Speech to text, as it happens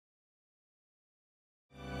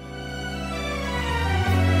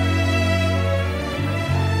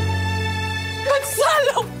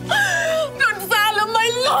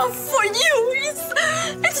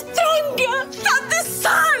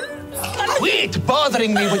quit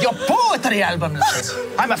bothering me with your poetry albums.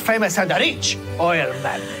 I'm a famous and rich oil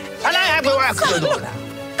man. And I have work to do now.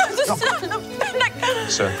 Gonzalo, ven acá.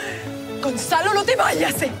 Sir. Gonzalo, no te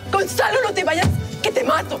vayas, Gonzalo, no te vayas, que te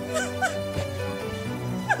mato.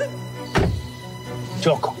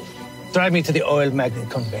 Joko, drive me to the oil magnet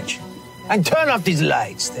convention. And turn off these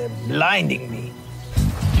lights. They're blinding me.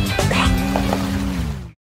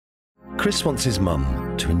 Chris wants his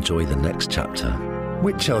mum to enjoy the next chapter.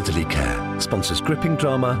 Which Elderly Care sponsors gripping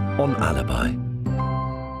drama on Alibi.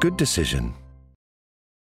 Good decision.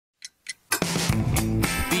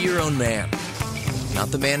 Be your own man. Not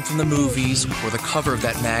the man from the movies or the cover of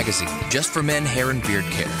that magazine. Just for men, hair and beard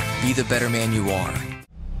care. Be the better man you are.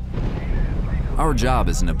 Our job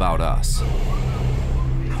isn't about us.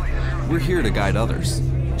 We're here to guide others,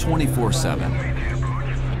 24/7.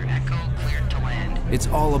 It's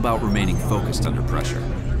all about remaining focused under pressure.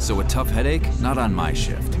 So a tough headache, not on my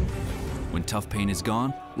shift. When tough pain is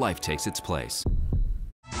gone, life takes its place.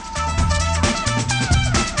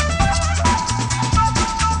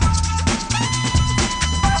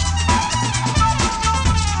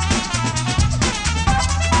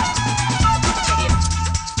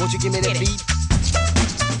 Won't you give me that beat?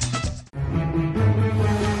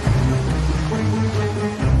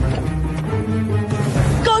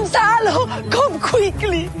 Gonzalo, come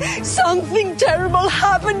quickly. Something terrible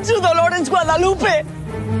happened to Dolores Guadalupe.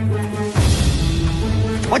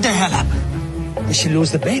 What the hell happened? Did she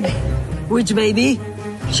lose the baby? Which baby?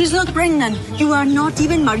 She's not pregnant. You are not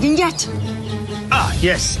even married yet. Ah,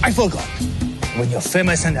 yes, I forgot. When you're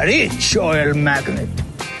famous and rich oil magnate,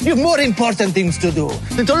 you have more important things to do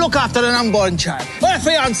than to look after an unborn child or a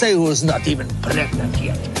fiancée who's not even pregnant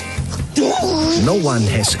yet. No one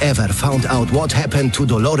has ever found out what happened to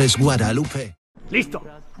Dolores Guadalupe. Listo.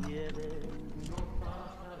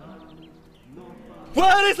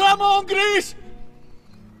 Where is Ramon Gris?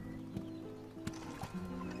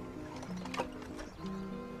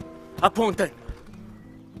 Apunten.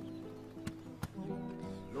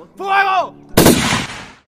 Fuego!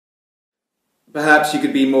 Perhaps you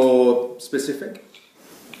could be more specific?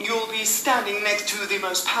 You'll be standing next to the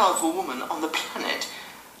most powerful woman on the planet.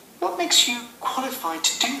 What makes you qualified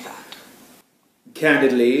to do that?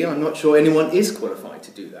 Candidly, I'm not sure anyone is qualified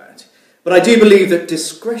to do that. But I do believe that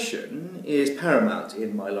discretion is paramount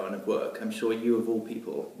in my line of work. I'm sure you, of all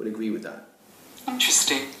people, would agree with that.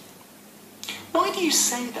 Interesting. Why do you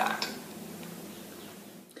say that?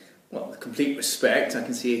 Well, with complete respect, I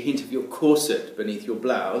can see a hint of your corset beneath your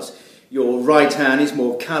blouse. Your right hand is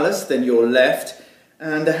more callous than your left,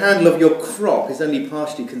 and the handle of your crop is only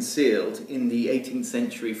partially concealed in the 18th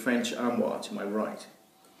century French armoire to my right.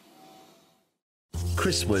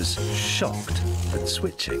 Chris was shocked, but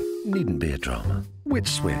switching needn't be a drama. Which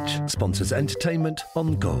Switch sponsors entertainment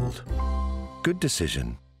on Gold. Good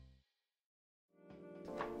decision.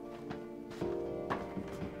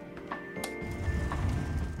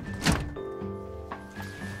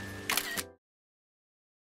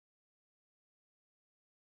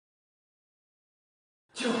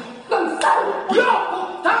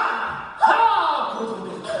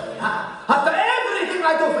 After everything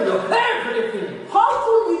I do for you, everything! How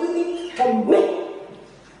could you do this for me?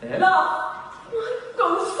 No.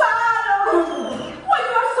 Gonzalo! Why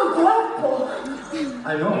you are so guapo? I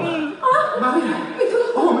know. Maria!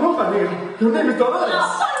 Oh, no, Maria. Your name is Dolores. No,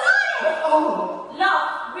 Dolores! Oh. Love,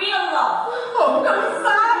 real love. Oh,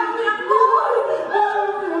 Gonzalo, mi amor.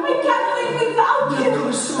 I can't live without you.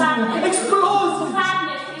 You're so explosive.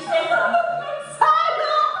 Sadness, you say so.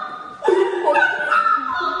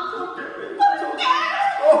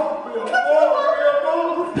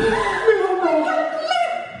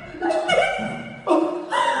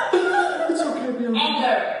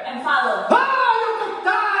 Anger and follow.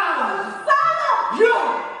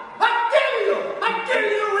 I kill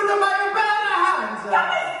you with my bare hands.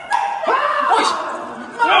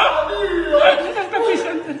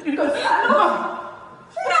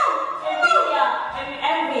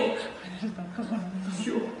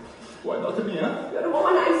 Why not me, huh? You're a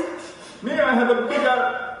womanizer. Me, I have a bigger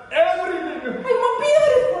everything. I'm more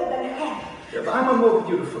beautiful than her. Yeah, but I'm more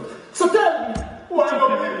beautiful. So tell me, why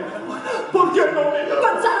not me? ¿Por qué no me?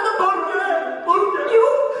 Gonzalo, ¿Por qué? ¿Por qué?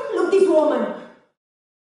 you look this woman.